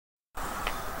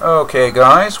Okay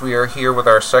guys, we are here with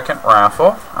our second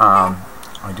raffle.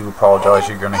 I do apologize,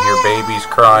 you're going to hear babies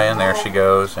crying, there she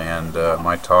goes, and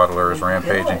my toddler is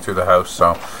rampaging through the house,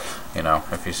 so, you know,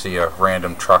 if you see a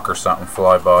random truck or something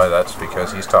fly by, that's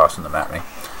because he's tossing them at me.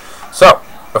 So,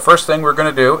 the first thing we're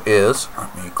going to do is,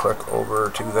 let me click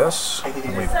over to this,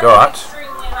 we've got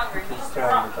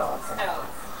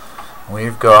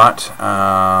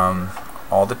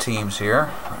all the teams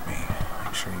here. Let me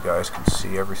make sure you guys can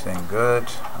see everything good.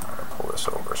 I'm going to pull this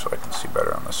over so I can see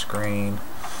better on the screen.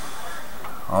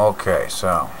 Okay,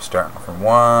 so starting from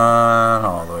 1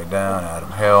 all the way down,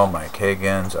 Adam Hill, Mike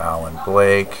Higgins, Alan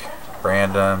Blake,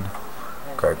 Brandon,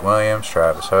 Craig Williams,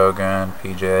 Travis Hogan,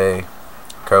 PJ,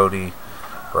 Cody,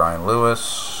 Brian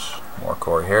Lewis, more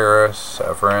Corey Harris,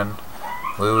 Severin,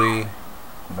 Louie,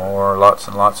 more lots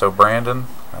and lots of Brandon.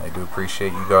 I do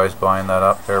appreciate you guys buying that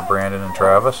up there, Brandon and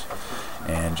Travis.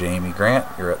 And Jamie Grant,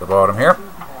 you're at the bottom here.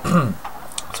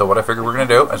 So what I figured we're going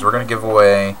to do is we're going to give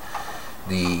away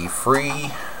the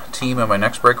free team in my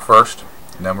next break first,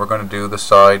 and then we're going to do the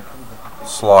side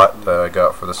slot that I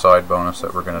got for the side bonus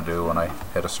that we're going to do when I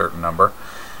hit a certain number,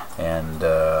 and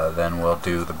then we'll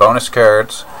do the bonus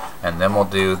cards, and then we'll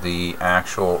do the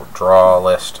actual draw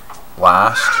list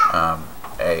last.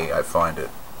 I find it,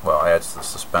 well, it adds the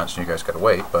suspense and you guys got to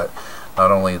wait, but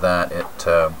not only that, it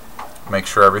make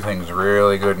sure everything's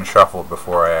really good and shuffled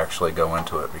before I actually go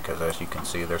into it, because as you can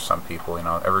see, there's some people, you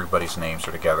know, everybody's names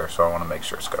are together, so I want to make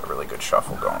sure it's got a really good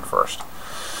shuffle going first.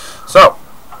 So,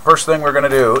 first thing we're going to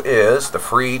do is the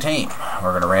free team.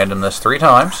 We're going to random this 3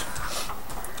 times,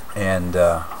 and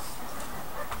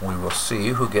we will see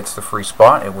who gets the free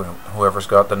spot. Whoever's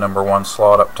got the number 1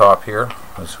 slot up top here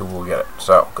is who will get it.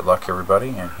 So, good luck everybody,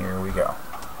 and here we go.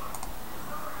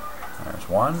 There's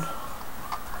 1.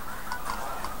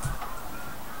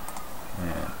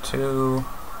 And 2,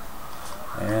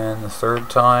 and the 3rd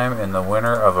time, and the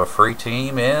winner of a free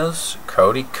team is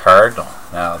Cody Cardinal.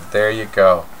 Now there you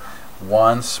go,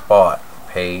 1 spot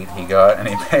paid. He got, and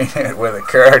he paid it with a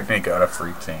card, and he got a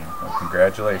free team. Well,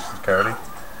 congratulations, Cody.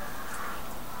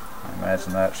 I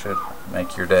imagine that should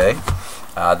make your day.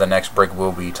 The next break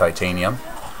will be titanium.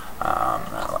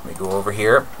 Now let me go over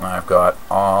here. I've got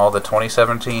all the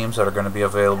 27 teams that are going to be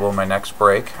available in my next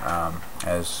break.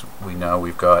 As we know,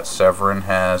 we've got Severin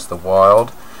has the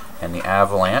Wild and the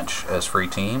Avalanche as free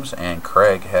teams, and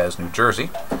Craig has New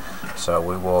Jersey. So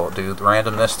we will do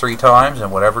random this 3 times,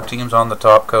 and whatever team's on the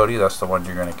top, Cody, that's the one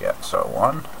you're going to get. So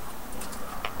 1,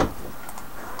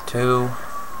 2,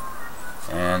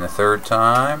 and the 3rd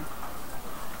time,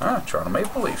 Toronto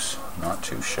Maple Leafs. Not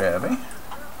too shabby.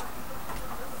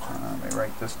 Let me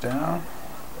write this down.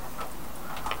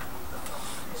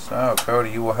 So,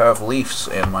 Cody, you will have Leafs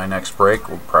in my next break.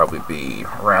 Will probably be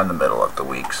around the middle of the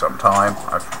week sometime.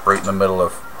 I'm right in the middle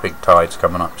of big tides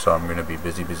coming up, so I'm going to be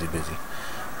busy.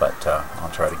 But I'll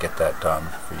try to get that done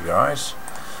for you guys.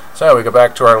 So, we go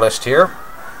back to our list here.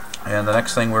 And the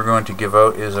next thing we're going to give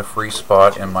out is a free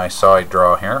spot in my side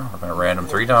draw here. We're going to random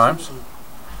 3 times.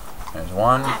 There's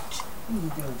 1,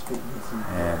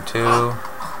 and 2,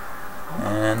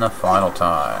 and the final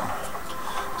time.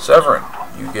 Severin,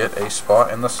 you get a spot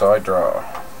in the side draw.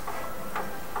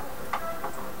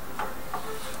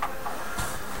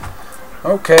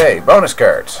 Okay, bonus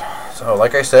cards. So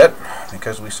like I said,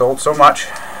 because we sold so much,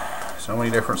 so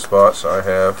many different spots, I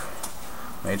have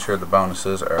made sure the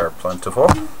bonuses are plentiful.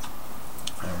 And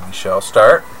we shall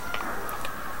start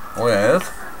with,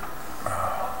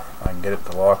 if I can get it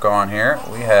to lock on here,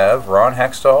 we have Ron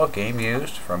Hextall, game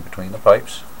used from Between the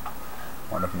Pipes.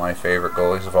 One of my favorite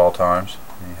goalies of all times.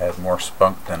 He had more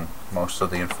spunk than most of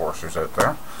the enforcers out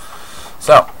there.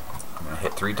 So, I'm going to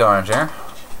hit 3 times here.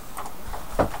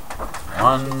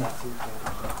 1,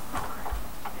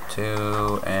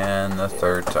 2, and the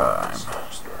 3rd time.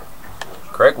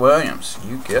 Craig Williams,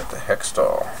 you get the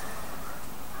Hextall.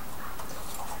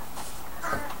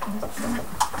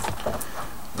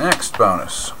 Next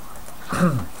bonus.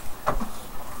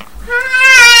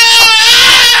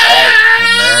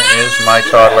 Is my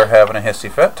toddler having a hissy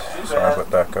fit. Sorry about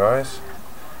that, guys.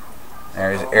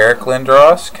 There's Eric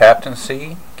Lindros,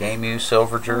 captaincy, game used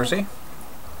silver jersey.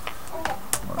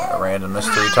 We're going to random this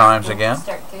 3 times again. 1,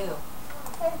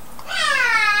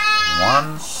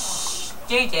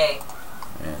 JJ,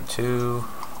 and 2,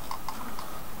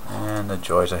 and the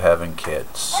joys of having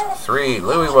kids. 3,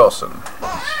 Louie Wilson.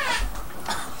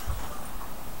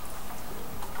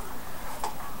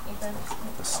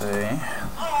 Let's see.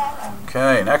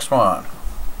 Okay, next one.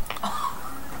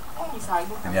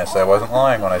 And yes, I wasn't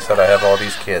lying when I said I have all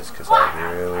these kids, because I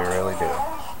really do.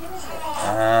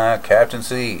 Captain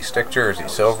C, stick jersey,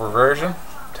 silver version,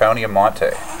 County of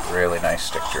Monte. Really nice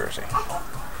stick jersey.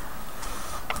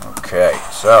 Okay,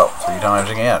 so 3 times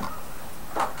again.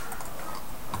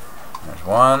 There's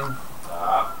 1.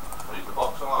 Leave the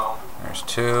box alone. There's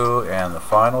 2, and the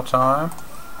final time.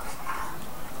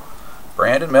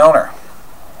 Brandon Milner.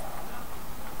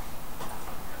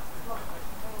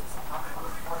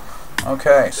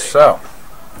 Okay, so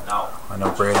I know,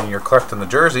 Brandon, you're collecting the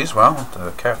jerseys. Well,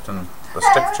 the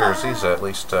stick jerseys, at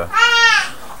least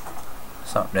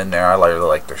something in there. I really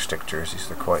like their stick jerseys.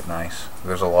 They're quite nice.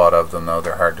 There's a lot of them, though.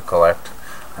 They're hard to collect.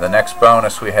 The next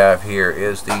bonus we have here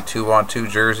is the 2-on-2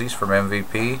 jerseys from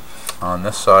MVP. On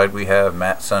this side, we have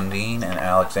Matt Sundin and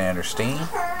Alexander Steen.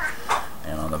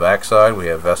 And on the back side, we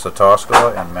have Vesa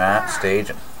Toskala and Matt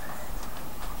Stajan.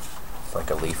 It's like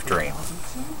a Leaf dream.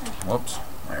 Whoops.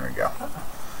 There we go.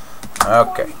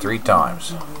 Okay, 3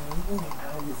 times.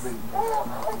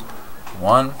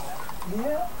 1,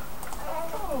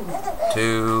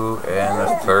 2, and the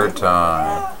 3rd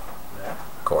time.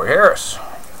 Corey Harris.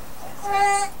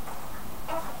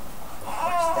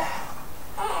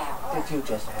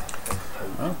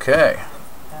 Okay,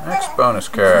 next bonus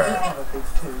card.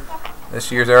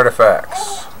 This year's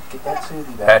artifacts.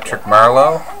 Patrick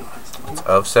Marleau. It's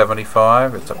of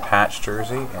 75. It's a patch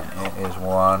jersey, and it is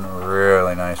one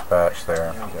really nice patch there.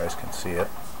 If you guys can see it.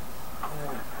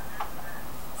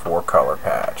 4-color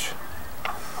patch.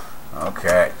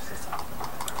 Okay.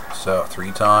 So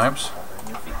 3 times.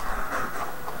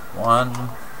 1,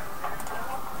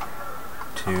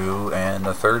 2, and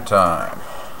the 3rd time.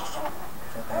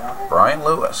 Brian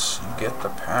Lewis, you get the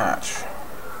patch.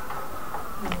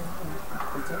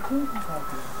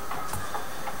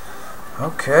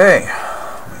 Okay,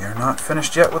 we are not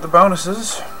finished yet with the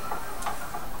bonuses.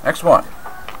 Next one,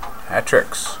 hat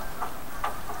tricks.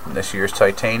 This year's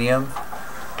Titanium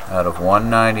out of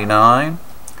 199.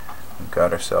 We've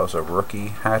got ourselves a rookie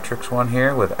hat tricks one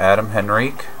here with Adam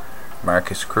Henrique,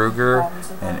 Marcus Kruger,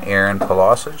 and Aaron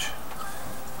Pulisic.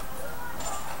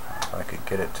 If I could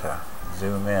get it to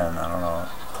zoom in, I don't know, it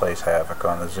plays havoc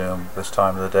on the zoom this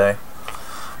time of the day.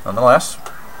 Nonetheless,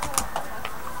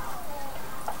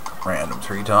 random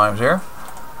 3 times here.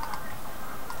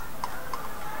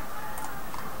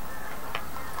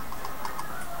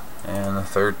 And the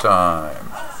 3rd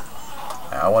time.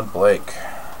 Alan Blake.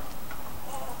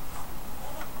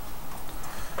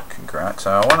 Congrats,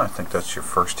 Alan. I think that's your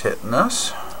first hit in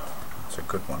this. That's a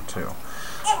good one, too.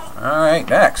 Alright,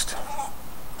 next.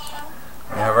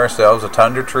 We have ourselves a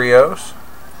Tundra Trios.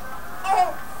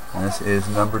 This is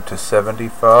numbered to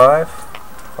 75.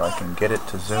 If I can get it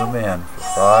to zoom in for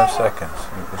 5 seconds.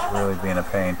 It is really being a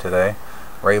pain today.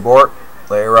 Ray Bourque,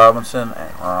 Larry Robinson,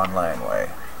 and Ron Langway.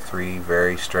 3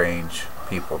 very strange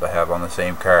people to have on the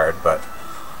same card, but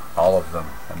all of them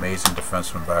amazing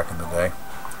defensemen back in the day.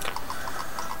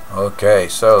 Okay,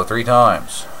 so 3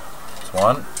 times. It's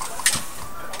 1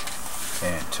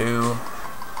 and 2,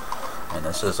 and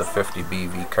this is a 50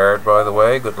 BV card, by the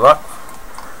way. Good luck.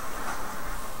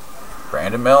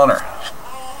 Brandon Milner.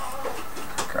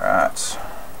 Congrats.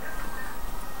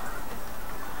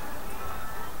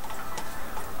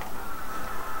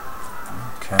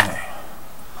 Okay.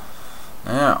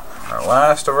 Now, our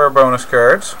last of our bonus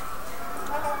cards.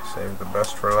 Save the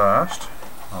best for last.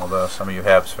 Although some of you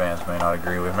Habs fans may not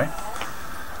agree with me.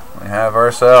 We have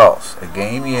ourselves a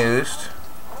game used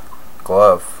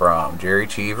glove from Jerry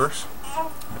Cheevers.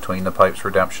 Between the Pipes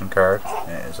redemption card.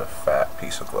 And it is a fat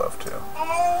piece of glove too.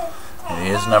 It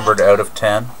is numbered out of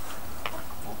 10.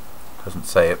 Doesn't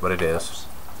say it, but it is.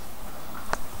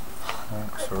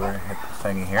 So we're going to hit the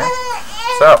thingy here.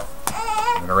 So,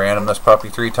 I'm going to random this puppy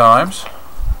 3 times.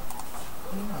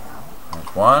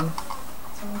 There's 1.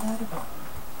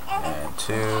 And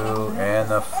 2. And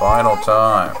the final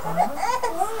time.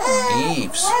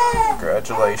 Eves.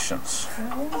 Congratulations.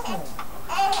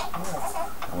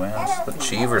 Wins the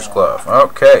Cheevers glove.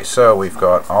 Okay, so we've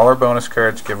got all our bonus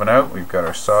cards given out. We've got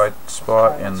our side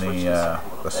spot in the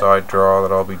side draw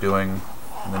that I'll be doing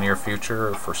in the near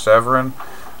future for Severin.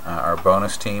 Our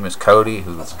bonus team is Cody,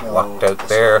 who's lucked out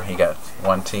there. He got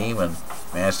 1 team and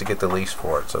managed to get the lease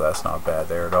for it, so that's not bad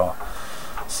there at all.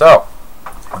 So,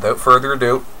 without further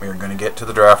ado, we're going to get to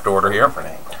the draft order here.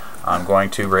 I'm going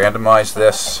to randomize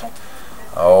this,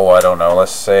 I don't know,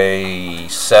 let's say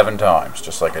 7 times,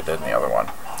 just like I did in the other one.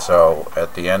 So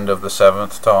at the end of the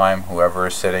 7th time, whoever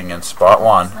is sitting in spot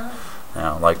 1,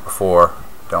 now like before,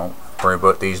 don't worry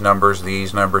about these numbers.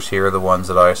 These numbers here are the ones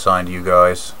that I assigned you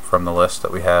guys from the list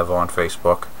that we have on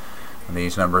Facebook. And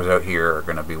these numbers out here are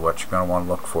going to be what you're going to want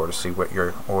to look for to see what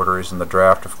your order is in the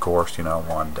draft. Of course, you know,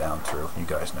 1 down through. You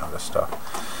guys know this stuff.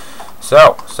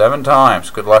 So, 7 times.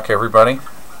 Good luck, everybody.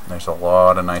 There's a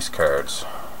lot of nice cards.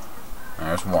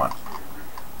 There's 1.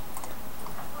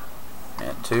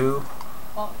 And 2.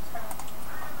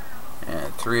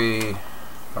 And 3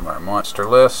 from our monster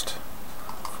list.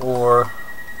 4.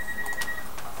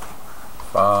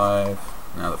 5.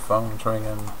 Now the phone's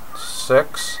ringing.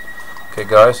 6. Okay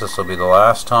guys, this will be the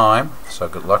last time. So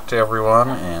good luck to everyone,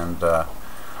 and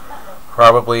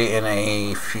probably in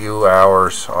a few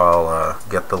hours I'll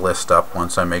get the list up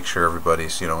once I make sure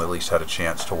everybody's, at least had a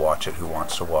chance to watch it, who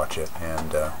wants to watch it,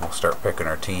 and we'll start picking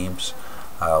our teams.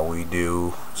 We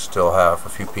do still have a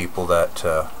few people that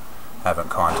haven't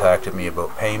contacted me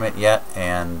about payment yet,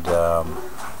 and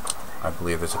I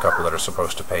believe there's a couple that are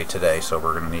supposed to pay today, so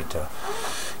we're going to need to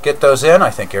get those in.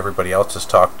 I think everybody else has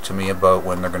talked to me about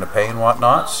when they're going to pay and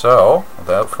whatnot, so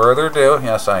without further ado,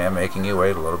 yes, I am making you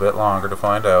wait a little bit longer to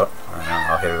find out.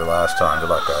 I'll hit it the last time. Good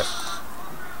luck, guys.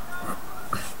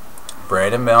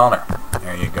 Brandon Milner.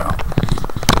 There you go.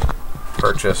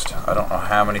 Purchased, I don't know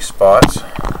how many spots,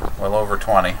 well over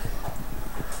 20.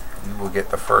 You will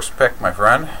get the first pick, my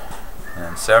friend. And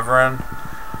then Severin,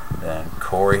 then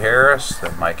Corey Harris,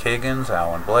 then Mike Higgins,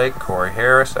 Alan Blake, Corey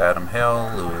Harris, Adam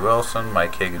Hill, Louis Wilson,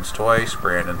 Mike Higgins twice,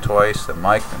 Brandon twice, then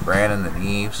Mike, then Brandon, then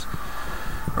Eves,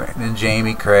 Brandon,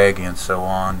 Jamie, Craig, and so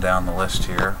on down the list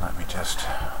here. Let me just,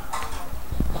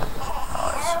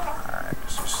 alright,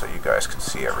 just so you guys can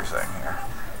see everything here.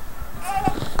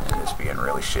 It is being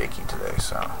really shaky today,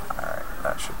 so alright,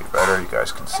 that should be better. You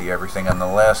guys can see everything on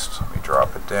the list. Let me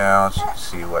drop it down so you can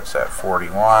see what's at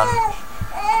 41.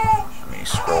 Let me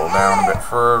scroll down a bit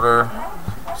further.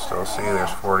 You can still see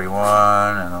there's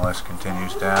 41, and the list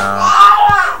continues down.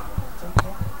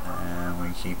 And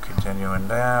we keep continuing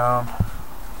down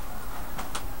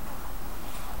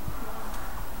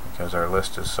because our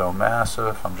list is so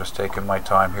massive. I'm just taking my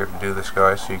time here to do this,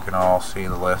 guys, so you can all see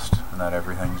the list and that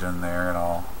everything's in there and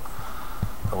all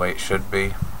the way it should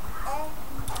be.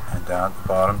 And down at the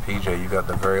bottom, PJ, you got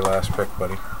the very last pick,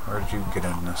 buddy. Where did you get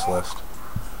in this list?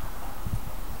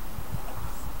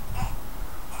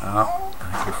 Oh,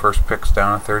 I think your first pick's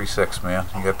down at 36, man.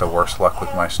 You got the worst luck with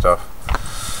my stuff.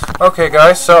 Okay,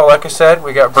 guys, so like I said,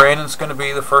 we got Brandon's going to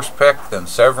be the first pick, then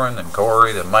Severin, then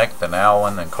Corey, then Mike, then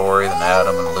Alan, then Corey, then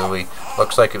Adam, and Louie.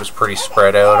 Looks like it was pretty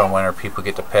spread out on when our people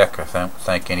get to pick. I don't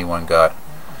think anyone got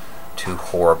too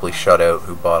horribly shut out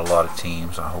who bought a lot of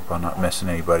teams. I hope I'm not missing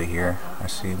anybody here. I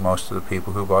see most of the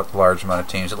people who bought the large amount of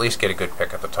teams at least get a good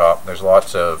pick at the top. There's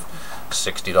lots of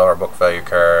 $60 book value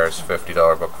cards,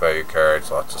 $50 book value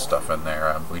cards, lots of stuff in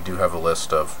there. We do have a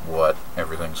list of what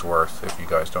everything's worth. If you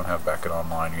guys don't have Beckett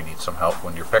Online, you need some help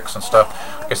when your picks and stuff.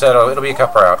 Like I said, it'll be a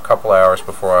couple hours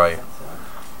before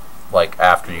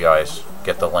after you guys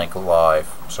get the link live.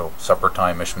 So supper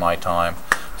time-ish my time,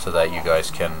 so that you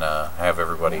guys can have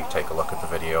everybody take a look at the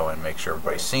video and make sure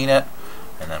everybody's seen it.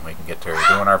 And then we can get to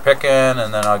doing our picking,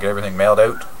 and then I'll get everything mailed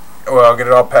out. Well, I'll get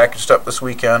it all packaged up this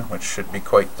weekend, which should be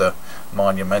quite the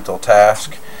monumental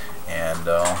task, and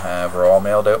I'll have her all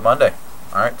mailed out Monday.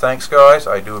 Alright, thanks guys,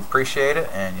 I do appreciate it,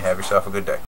 and you have yourself a good day.